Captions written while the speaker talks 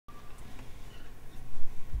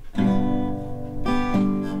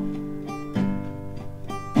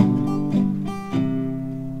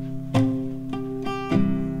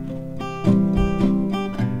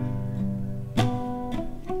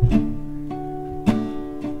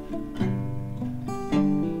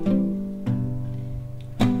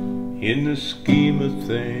in the scheme of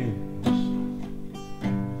things,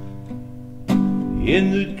 in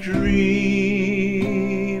the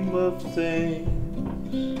dream of things.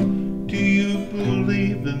 Do you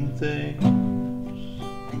believe in things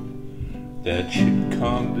that should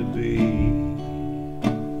come to be?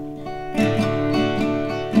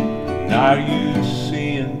 And are you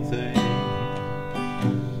seeing things?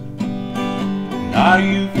 And are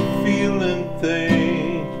you feeling things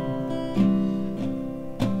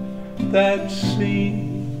that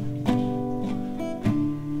seem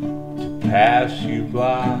to pass you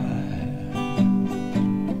by?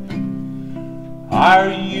 Are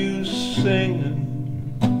you singing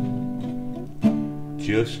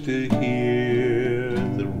just to hear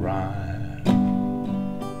the rhyme?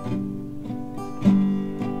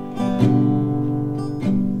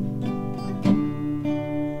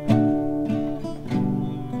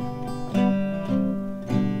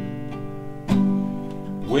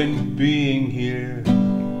 When being here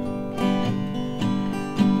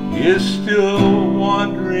is still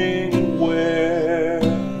wondering where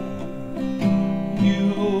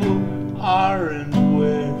you are and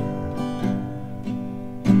where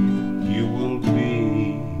you will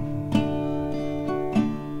be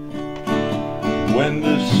when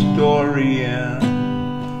the story ends.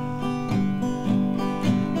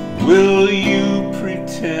 Will you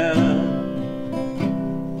pretend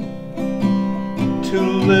to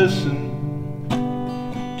listen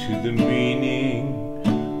to the meaning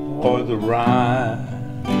or the rhyme?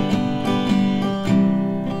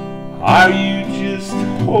 Are you just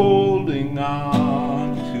holding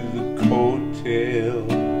on to the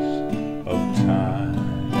coattails of time?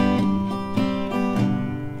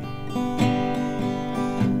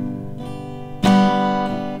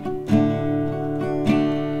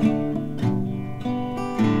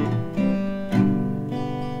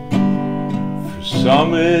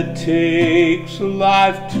 Some it takes a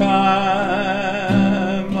lifetime,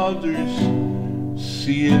 others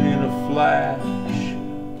see it in a flash.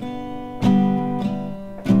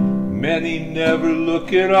 Many never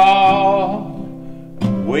look at all,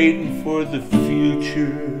 waiting for the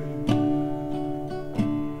future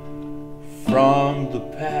from the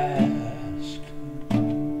past.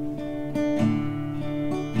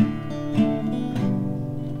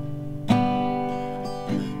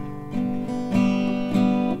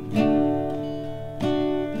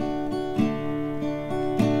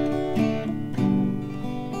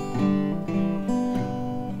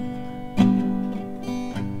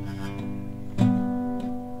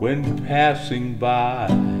 When passing by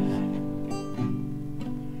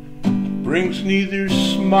brings neither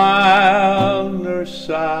smile nor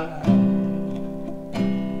sigh,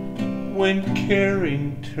 when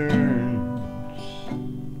caring turns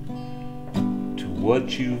to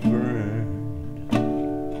what you've earned,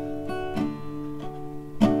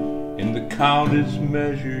 and the count is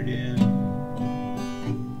measured in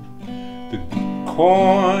the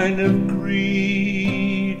coin of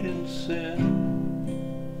greed and sin,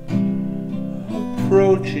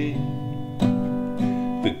 approaching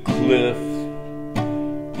the cliff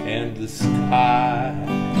and the sky.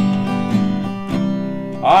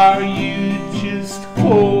 Are you just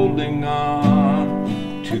holding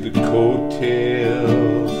on to the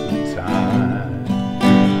coattails of time?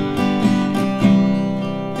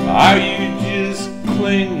 Are you just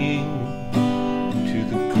clinging to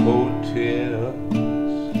the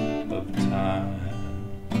coattails of time?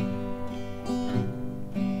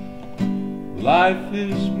 Life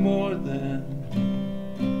is more than